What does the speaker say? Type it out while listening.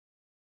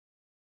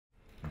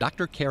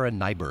Dr. Karen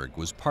Nyberg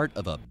was part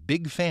of a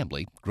big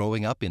family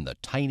growing up in the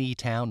tiny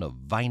town of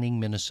Vining,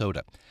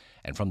 Minnesota.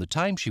 And from the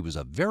time she was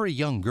a very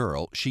young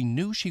girl, she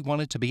knew she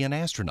wanted to be an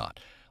astronaut,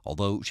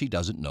 although she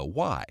doesn't know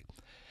why.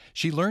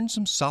 She learned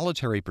some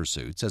solitary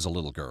pursuits as a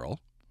little girl.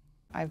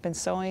 I've been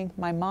sewing.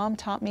 My mom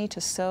taught me to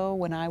sew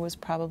when I was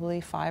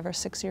probably 5 or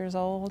 6 years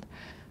old.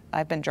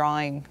 I've been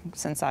drawing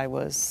since I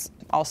was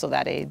also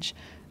that age.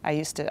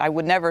 I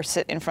would never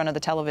sit in front of the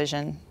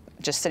television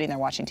just sitting there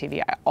watching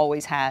TV. I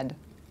always had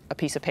a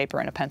piece of paper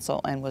and a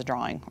pencil and was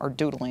drawing or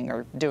doodling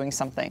or doing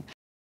something.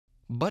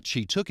 But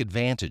she took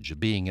advantage of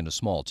being in a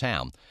small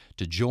town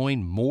to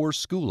join more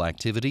school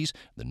activities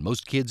than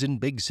most kids in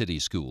big city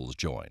schools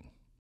join.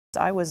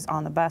 I was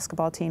on the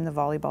basketball team, the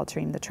volleyball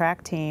team, the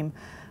track team.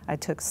 I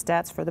took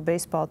stats for the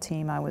baseball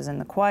team. I was in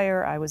the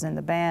choir. I was in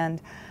the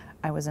band.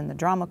 I was in the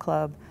drama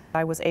club.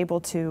 I was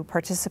able to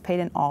participate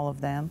in all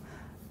of them,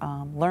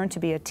 learn to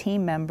be a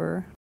team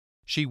member.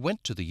 She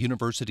went to the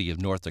University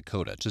of North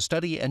Dakota to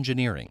study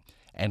engineering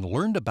and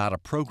learned about a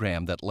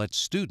program that lets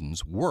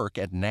students work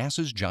at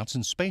NASA's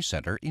Johnson Space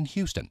Center in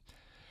Houston.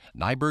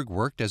 Nyberg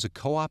worked as a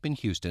co-op in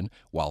Houston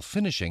while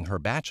finishing her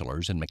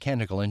bachelor's in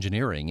mechanical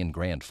engineering in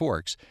Grand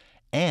Forks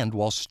and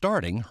while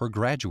starting her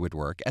graduate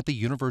work at the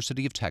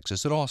University of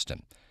Texas at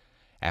Austin.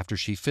 After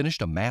she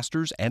finished a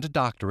master's and a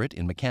doctorate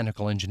in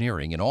mechanical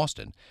engineering in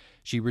Austin,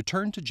 she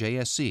returned to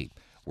JSC,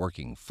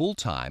 working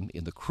full-time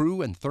in the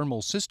Crew and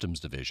Thermal Systems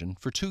Division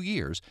for 2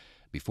 years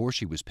before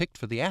she was picked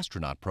for the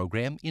astronaut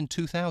program in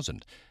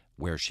 2000,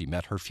 where she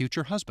met her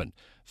future husband,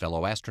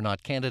 fellow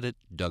astronaut candidate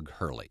Doug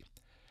Hurley.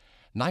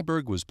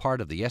 Nyberg was part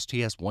of the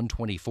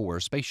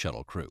STS-124 space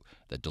shuttle crew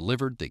that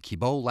delivered the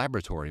Kibo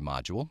laboratory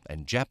module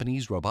and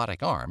Japanese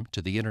robotic arm to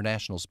the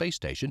International Space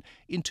Station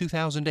in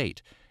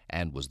 2008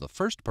 and was the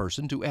first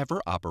person to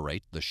ever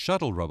operate the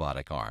shuttle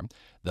robotic arm,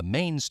 the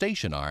main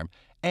station arm,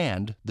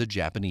 and the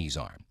Japanese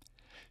arm.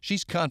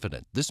 She's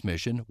confident this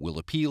mission will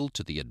appeal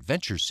to the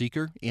adventure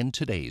seeker in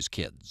today's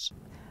kids.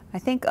 I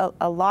think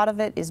a lot of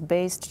it is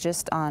based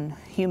just on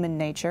human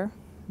nature,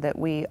 that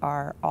we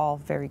are all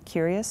very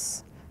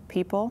curious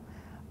people.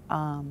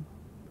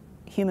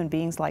 Human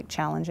beings like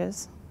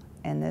challenges,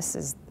 and this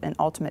is an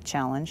ultimate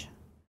challenge.